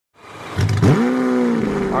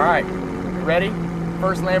All right, ready?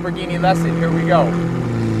 First Lamborghini lesson, here we go.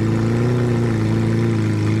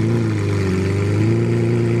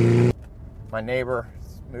 My neighbor,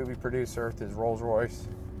 movie producer with his Rolls Royce.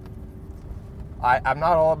 I'm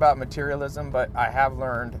not all about materialism, but I have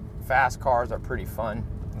learned fast cars are pretty fun,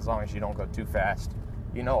 as long as you don't go too fast.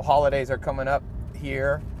 You know, holidays are coming up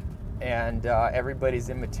here, and everybody's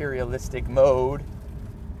in materialistic mode.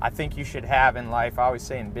 I think you should have in life, I always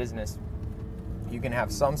say in business, you can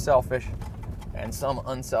have some selfish and some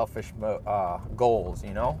unselfish goals,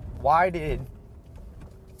 you know? Why did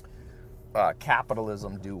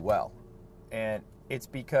capitalism do well? And it's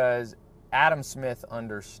because Adam Smith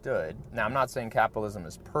understood. Now, I'm not saying capitalism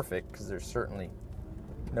is perfect, because there's certainly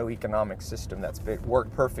no economic system that's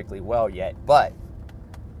worked perfectly well yet, but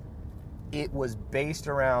it was based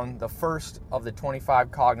around the first of the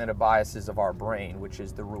 25 cognitive biases of our brain, which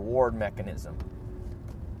is the reward mechanism.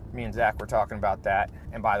 Me and Zach were talking about that.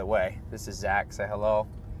 And by the way, this is Zach. Say hello.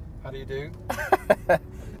 How do you do?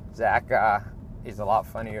 Zach is a lot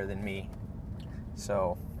funnier than me.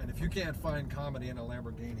 So. And if you can't find comedy in a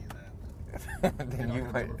Lamborghini, then you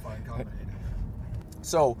might never find comedy anywhere.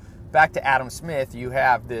 So back to Adam Smith, you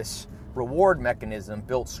have this reward mechanism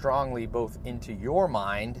built strongly both into your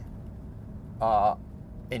mind,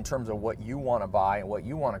 in terms of what you want to buy and what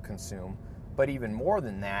you want to consume. But even more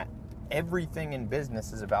than that, everything in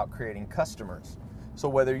business is about creating customers. So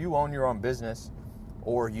whether you own your own business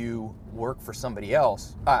or you work for somebody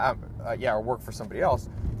else,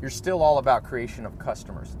 you're still all about creation of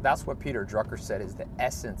customers. That's what Peter Drucker said is the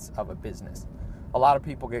essence of a business. A lot of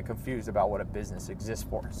people get confused about what a business exists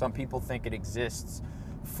for. Some people think it exists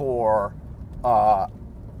for,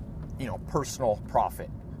 personal profit,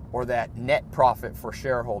 or that net profit for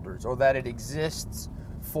shareholders, or that it exists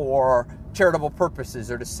for charitable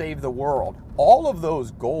purposes or to save the world. All of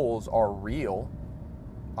those goals are real.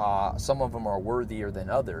 Some of them are worthier than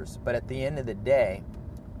others. But at the end of the day,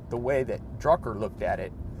 the way that Drucker looked at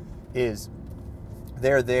it is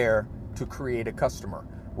they're there to create a customer.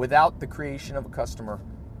 Without the creation of a customer,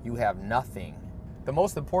 you have nothing. The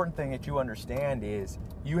most important thing that you understand is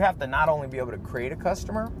you have to not only be able to create a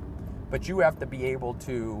customer, but you have to be able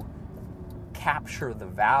to capture the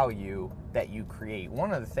value that you create.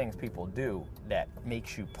 One of the things people do that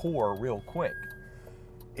makes you poor real quick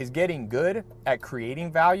is getting good at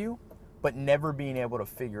creating value, but never being able to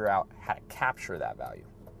figure out how to capture that value.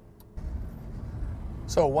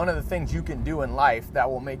 So one of the things you can do in life that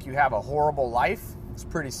will make you have a horrible life is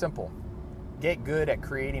pretty simple. Get good at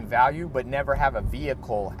creating value, but never have a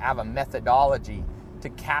vehicle, have a methodology to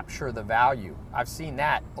capture the value. I've seen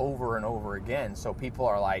that over and over again. So people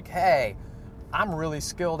are like, hey, I'm really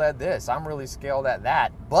skilled at this, I'm really skilled at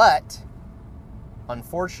that, but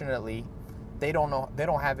unfortunately, they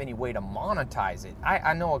don't have any way to monetize it.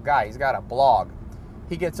 I know a guy, he's got a blog.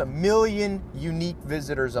 He gets 1 million unique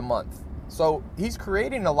visitors a month. So he's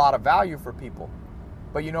creating a lot of value for people.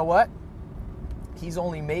 But you know what? He's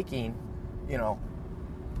only making,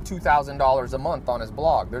 $2,000 a month on his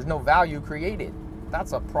blog. There's no value created.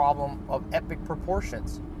 That's a problem of epic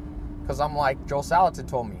proportions. Because I'm like Joe Salatin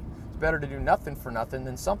told me, it's better to do nothing for nothing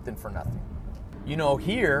than something for nothing.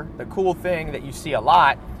 Here, the cool thing that you see a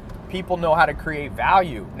lot, people know how to create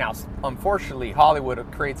value. Now, unfortunately, Hollywood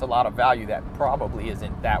creates a lot of value that probably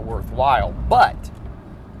isn't that worthwhile. But,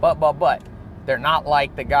 they're not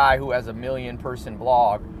like the guy who has a 1 million person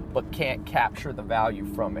blog but can't capture the value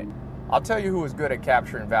from it. I'll tell you who is good at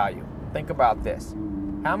capturing value. Think about this.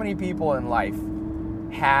 How many people in life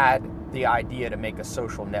had the idea to make a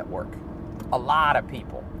social network? A lot of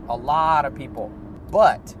people.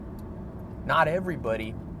 But not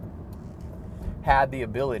everybody had the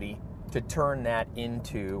ability to turn that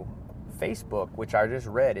into Facebook, which I just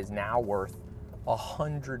read is now worth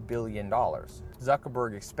 $100 billion.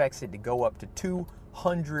 Zuckerberg expects it to go up to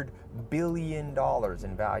 $200 billion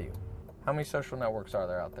in value. How many social networks are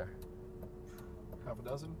there out there? Half a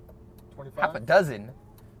dozen? 25? Half a dozen?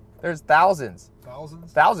 There's thousands.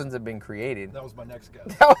 Thousands? Thousands have been created. That was my next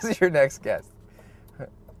guess. That was your next guess.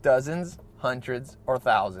 Dozens, hundreds, or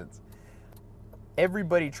thousands.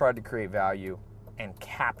 Everybody tried to create value and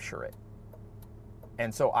capture it.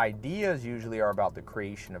 And so ideas usually are about the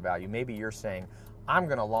creation of value. Maybe you're saying, I'm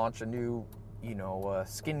going to launch a new,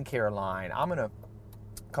 skincare line. I'm going to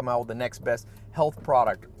come out with the next best health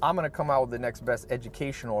product. I'm going to come out with the next best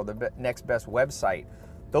educational or the next best website.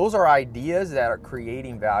 Those are ideas that are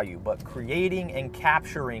creating value, but creating and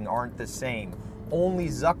capturing aren't the same. Only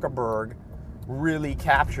Zuckerberg really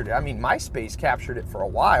captured it. I mean, MySpace captured it for a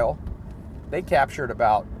while. They captured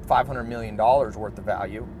about $500 million worth of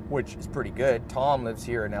value, which is pretty good. Tom lives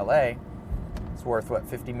here in LA. It's worth what,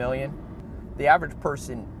 50 million? The average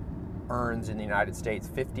person earns in the United States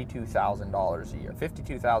 $52,000 a year.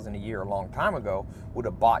 $52,000 a year a long time ago would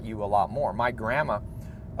have bought you a lot more. My grandma,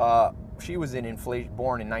 she was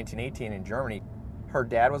born in 1918 in Germany. Her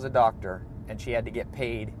dad was a doctor, and she had to get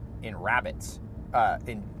paid in rabbits,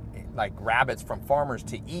 like rabbits from farmers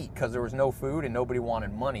to eat, because there was no food and nobody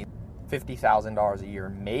wanted money. $50,000 a year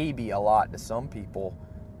may be a lot to some people,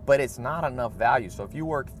 but it's not enough value. So if you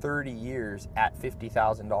work 30 years at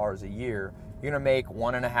 $50,000 a year, you're going to make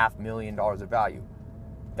 $1.5 million of value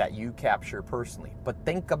that you capture personally. But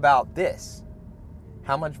think about this.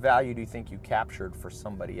 How much value do you think you captured for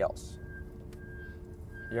somebody else?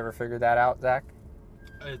 You ever figured that out, Zach?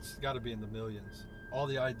 It's got to be in the millions. All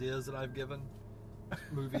the ideas that I've given,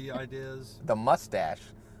 movie ideas. The mustache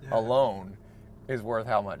alone is worth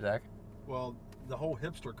how much, Zach? Well, the whole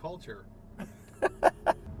hipster culture.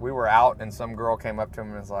 We were out and some girl came up to him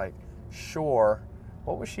and was like, sure.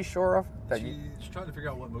 What was she sure of? She's trying to figure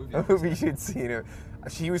out what movie. A movie she'd seen.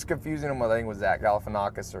 She was confusing him with, I think it was Zach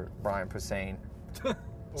Galifianakis or Brian Posehn.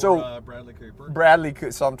 Bradley Cooper. Bradley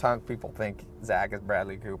Cooper. Sometimes people think Zach is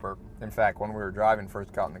Bradley Cooper. In fact, when we were driving,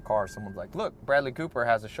 first got in the car, someone's like, look, Bradley Cooper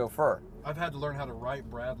has a chauffeur. I've had to learn how to write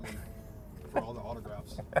Bradley for all the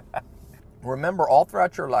autographs. Remember, all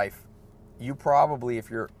throughout your life, you probably, if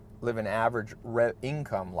you're living average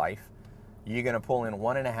income life, you're going to pull in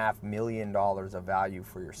 $1.5 million of value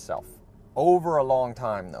for yourself. Over a long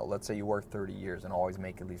time, though. Let's say you work 30 years and always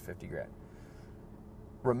make at least 50 grand.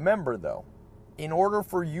 Remember, though, in order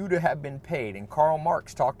for you to have been paid, and Karl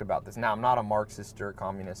Marx talked about this. Now, I'm not a Marxist or a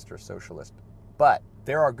communist or socialist, but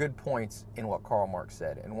there are good points in what Karl Marx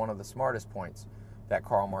said. And one of the smartest points that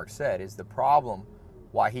Karl Marx said is the problem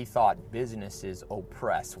why he thought businesses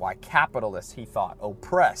oppress, why capitalists, he thought,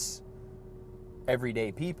 oppress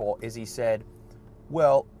everyday people, is he said,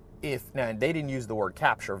 well, now they didn't use the word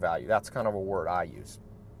capture value. That's kind of a word I use.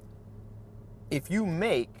 If you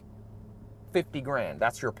make 50 grand,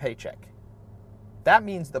 that's your paycheck. That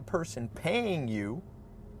means the person paying you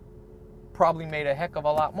probably made a heck of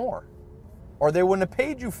a lot more. Or they wouldn't have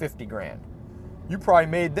paid you 50 grand. You probably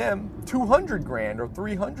made them 200 grand or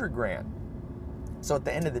 300 grand. So at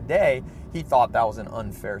the end of the day, he thought that was an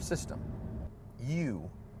unfair system.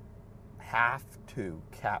 You have to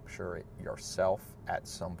capture it yourself at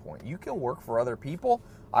some point. You can work for other people.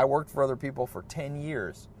 I worked for other people for 10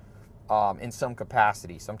 years in some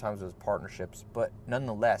capacity. Sometimes it was partnerships, but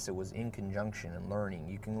nonetheless, it was in conjunction and learning.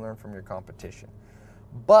 You can learn from your competition.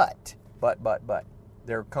 But,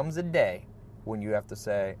 there comes a day when you have to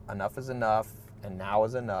say, enough is enough, and now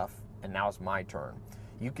is enough, and now it's my turn.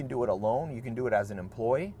 You can do it alone. You can do it as an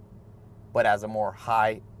employee, but as a more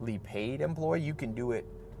highly paid employee, you can do it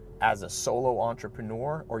as a solo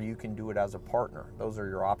entrepreneur, or you can do it as a partner. Those are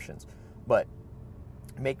your options. But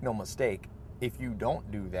make no mistake, if you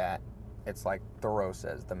don't do that, it's like Thoreau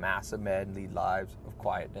says, the mass of men lead lives of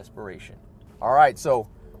quiet desperation. All right, so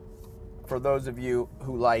for those of you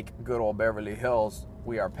who like good old Beverly Hills,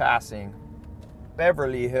 we are passing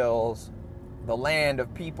Beverly Hills, the land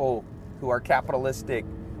of people who are capitalistic.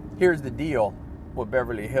 Here's the deal with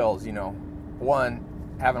Beverly Hills, one,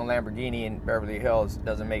 having a Lamborghini in Beverly Hills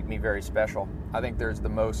doesn't make me very special. I think there's the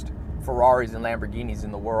most Ferraris and Lamborghinis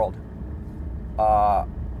in the world.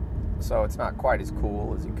 So it's not quite as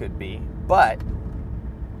cool as it could be. But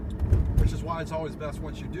which is why it's always best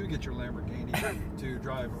once you do get your Lamborghini to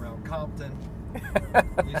drive around Compton,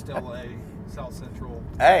 East LA, South Central.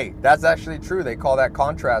 Hey, that's actually true. They call that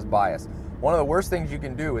contrast bias. One of the worst things you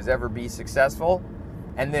can do is ever be successful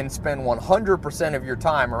and then spend 100% of your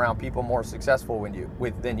time around people more successful than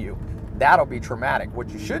you. That'll be traumatic. What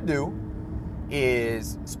you should do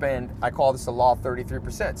is I call this the law of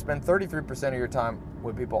 33%. Spend 33% of your time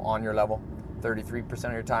with people on your level, 33%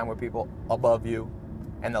 of your time with people above you,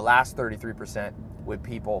 and the last 33% with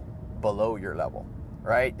people below your level,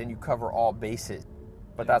 right? Then you cover all bases.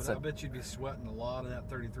 But I bet you'd be sweating a lot of that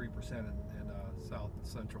 33% in South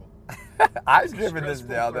Central. I've driven this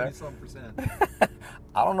down there. 30-some%.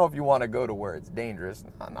 I don't know if you want to go to where it's dangerous.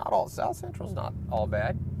 Not all South Central's not all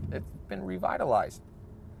bad. It's been revitalized.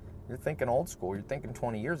 You're thinking old school. You're thinking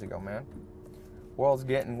 20 years ago, man. World's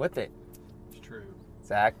getting with it. It's true.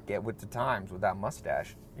 Zach, get with the times. With that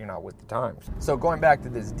mustache, you're not with the times. So going back to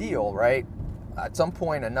this deal, right? At some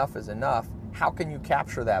point, enough is enough. How can you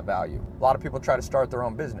capture that value? A lot of people try to start their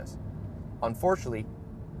own business. Unfortunately,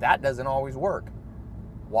 that doesn't always work.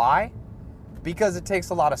 Why? Because it takes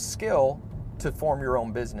a lot of skill to form your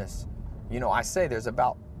own business. I say there's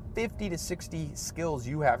about 50 to 60 skills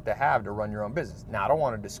you have to run your own business. Now, I don't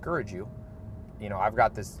want to discourage you. I've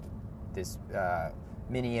got this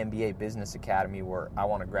mini MBA business academy where I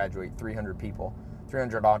want to graduate 300 people,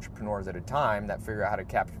 300 entrepreneurs at a time that figure out how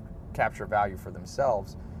to capture value for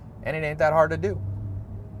themselves. And it ain't that hard to do.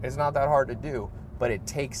 It's not that hard to do, but it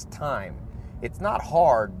takes time. It's not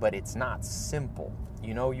hard, but it's not simple.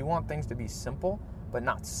 You know, you want things to be simple, but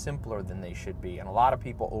not simpler than they should be. And a lot of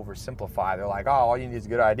people oversimplify. They're like, oh, all you need is a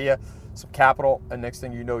good idea, some capital, and next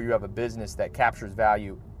thing you know, you have a business that captures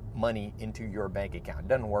value, money into your bank account. It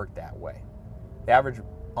doesn't work that way. The average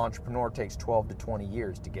entrepreneur takes 12 to 20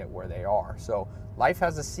 years to get where they are. So life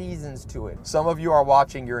has a seasons to it. Some of you are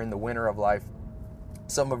watching, you're in the winter of life.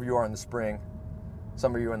 Some of you are in the spring.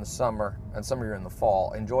 Some of you are in the summer, and some of you are in the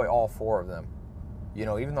fall. Enjoy all four of them. You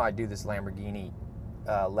know, even though I do this Lamborghini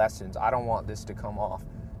lessons, I don't want this to come off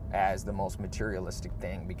as the most materialistic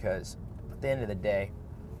thing, because at the end of the day,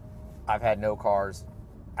 I've had no cars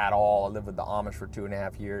at all. I lived with the Amish for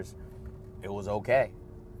 2.5 years. It was okay.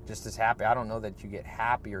 Just as happy. I don't know that you get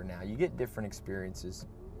happier now. You get different experiences.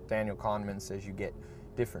 Daniel Kahneman says you get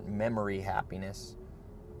different memory happiness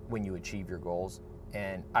when you achieve your goals.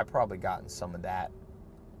 And I've probably gotten some of that.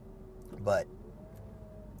 But,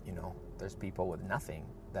 you know, there's people with nothing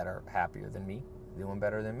that are happier than me, doing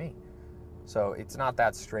better than me. So it's not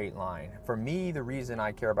that straight line. For me, the reason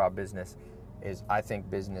I care about business is I think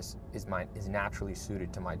business is naturally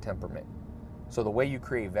suited to my temperament. So the way you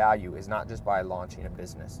create value is not just by launching a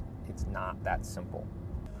business. It's not that simple.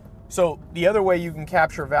 So the other way you can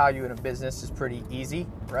capture value in a business is pretty easy,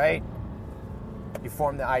 right? You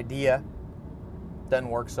form the idea. Doesn't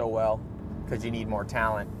work so well because you need more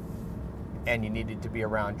talent and you need it to be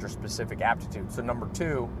around your specific aptitude. So number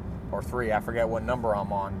 2 or 3, I forget what number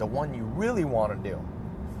I'm on, the one you really want to do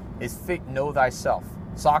is know thyself.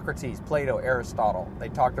 Socrates, Plato, Aristotle, they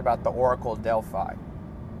talked about the Oracle of Delphi.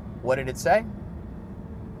 What did it say?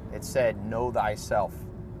 It said, know thyself.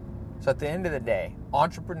 So at the end of the day,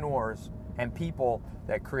 entrepreneurs and people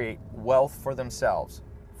that create wealth for themselves,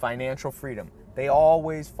 financial freedom, they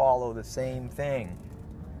always follow the same thing.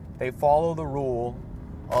 They follow the rule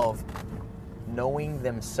of knowing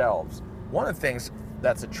themselves. One of the things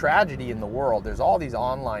that's a tragedy in the world, there's all these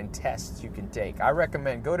online tests you can take. I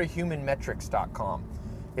recommend go to humanmetrics.com.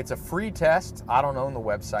 It's a free test. I don't own the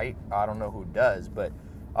website. I don't know who does, but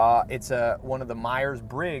it's one of the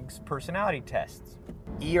Myers-Briggs personality tests.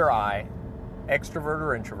 E or I, extrovert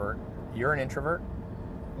or introvert. You're an introvert?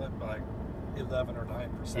 By 11 or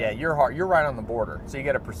 9%. Yeah, you're right on the border. So you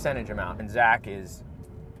get a percentage amount. And Zach is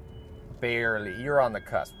barely, you're on the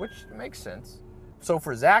cusp, which makes sense. So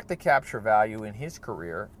for Zach to capture value in his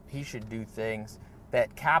career, he should do things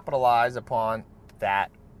that capitalize upon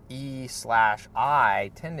that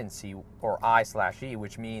E/I tendency, or I/E,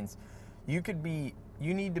 which means you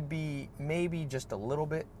need to be maybe just a little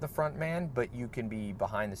bit the front man, but you can be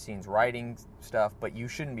behind the scenes writing stuff, but you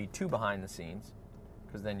shouldn't be too behind the scenes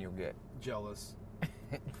because then you'll get jealous.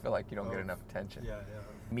 You feel like you don't get enough attention. Yeah.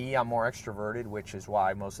 Me, I'm more extroverted, which is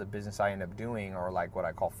why most of the business I end up doing are like what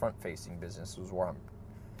I call front-facing businesses, where I'm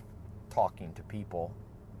talking to people.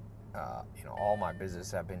 All my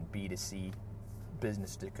business have been B2C,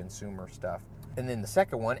 business to consumer stuff. And then the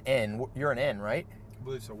second one, N, you're an N, right? I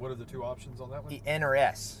believe so. What are the 2 options on that one? The N or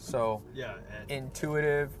S. So yeah,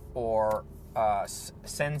 intuitive or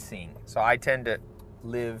sensing. So I tend to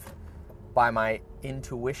live by my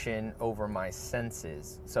intuition over my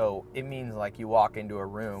senses. So it means like you walk into a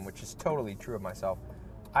room, which is totally true of myself.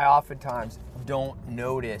 I oftentimes don't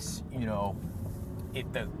notice,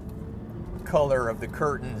 if the color of the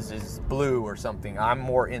curtains is blue or something. I'm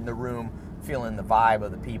more in the room feeling the vibe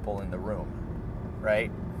of the people in the room, right?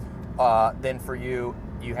 Then for you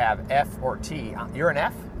have F or T. You're an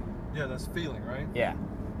F? Yeah, that's feeling, right? Yeah.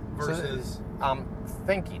 Versus... So,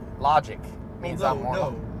 thinking, logic. Means I'm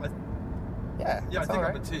more... Yeah, I think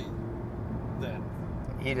I'm a T. Then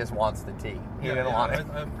he just wants the T. He didn't want it.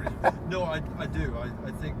 No, I do.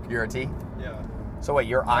 I think you're a T. Yeah. So wait,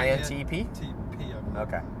 you're INTP? TP.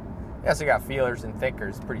 Okay. Yeah, so you got feelers and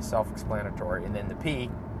thinkers, pretty self-explanatory, and then the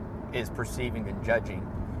P is perceiving and judging.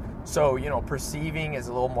 So perceiving is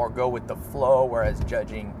a little more go with the flow, whereas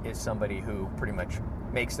judging is somebody who pretty much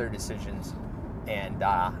makes their decisions and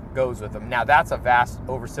goes with them. Now that's a vast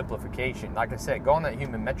oversimplification. Like I said, go on that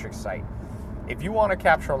Human Metrics site. If you want to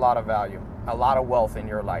capture a lot of value, a lot of wealth in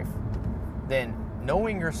your life, then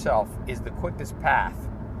knowing yourself is the quickest path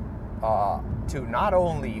to not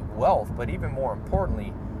only wealth, but even more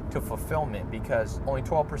importantly, to fulfillment, because only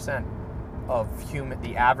 12% of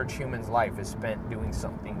the average human's life is spent doing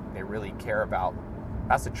something they really care about.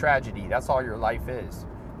 That's a tragedy. That's all your life is.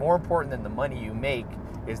 More important than the money you make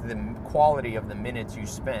is the quality of the minutes you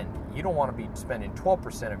spend. You don't want to be spending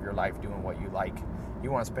 12% of your life doing what you like. You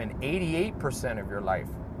want to spend 88% of your life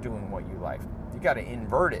doing what you like. You got to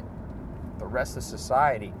invert it. The rest of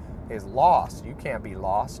society is lost. You can't be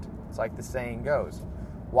lost. It's like the saying goes.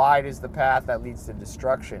 Wide is the path that leads to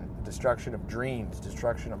destruction of dreams,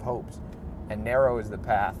 destruction of hopes. And narrow is the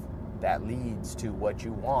path that leads to what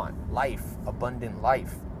you want, life, abundant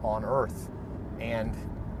life on earth, and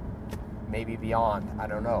maybe beyond, I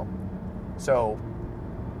don't know. So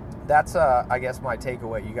that's, I guess, my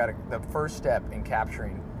takeaway. The first step in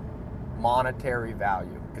capturing monetary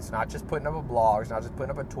value. It's not just putting up a blog, it's not just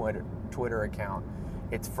putting up a Twitter account.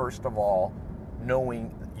 It's first of all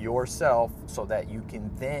knowing yourself so that you can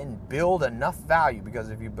then build enough value, because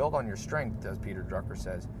if you build on your strength, as Peter Drucker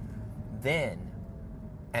says, then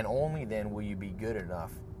and only then will you be good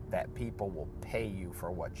enough that people will pay you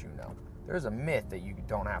for what you know. There's a myth that you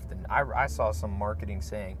don't have to. I saw some marketing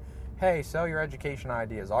saying, hey, sell your education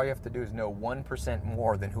ideas. All you have to do is know 1%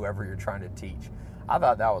 more than whoever you're trying to teach. I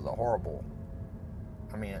thought that was a horrible.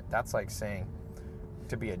 I mean, that's like saying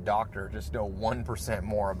to be a doctor, just know 1%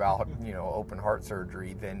 more about, open heart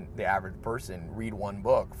surgery than the average person. Read one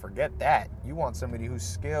book. Forget that. You want somebody who's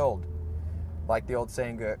skilled. Like the old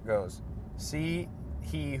saying goes, see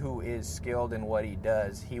he who is skilled in what he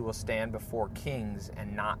does, he will stand before kings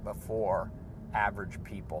and not before average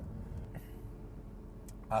people.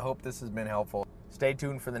 I hope this has been helpful. Stay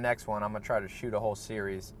tuned for the next one. I'm going to try to shoot a whole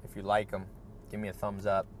series. If you like them, give me a thumbs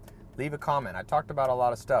up. Leave a comment. I talked about a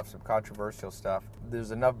lot of stuff, some controversial stuff. There's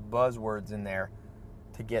enough buzzwords in there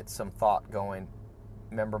to get some thought going.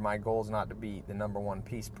 Remember, my goal is not to be the number one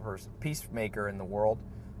peacemaker in the world.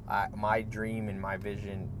 My dream and my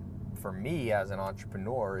vision for me as an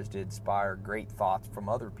entrepreneur is to inspire great thoughts from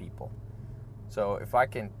other people. So if I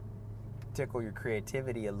can tickle your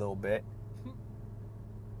creativity a little bit,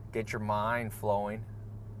 get your mind flowing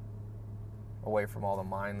away from all the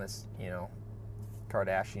mindless,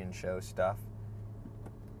 Kardashian show stuff,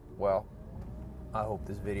 well, I hope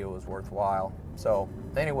this video was worthwhile. So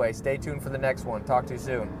anyway, stay tuned for the next one. Talk to you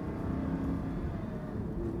soon.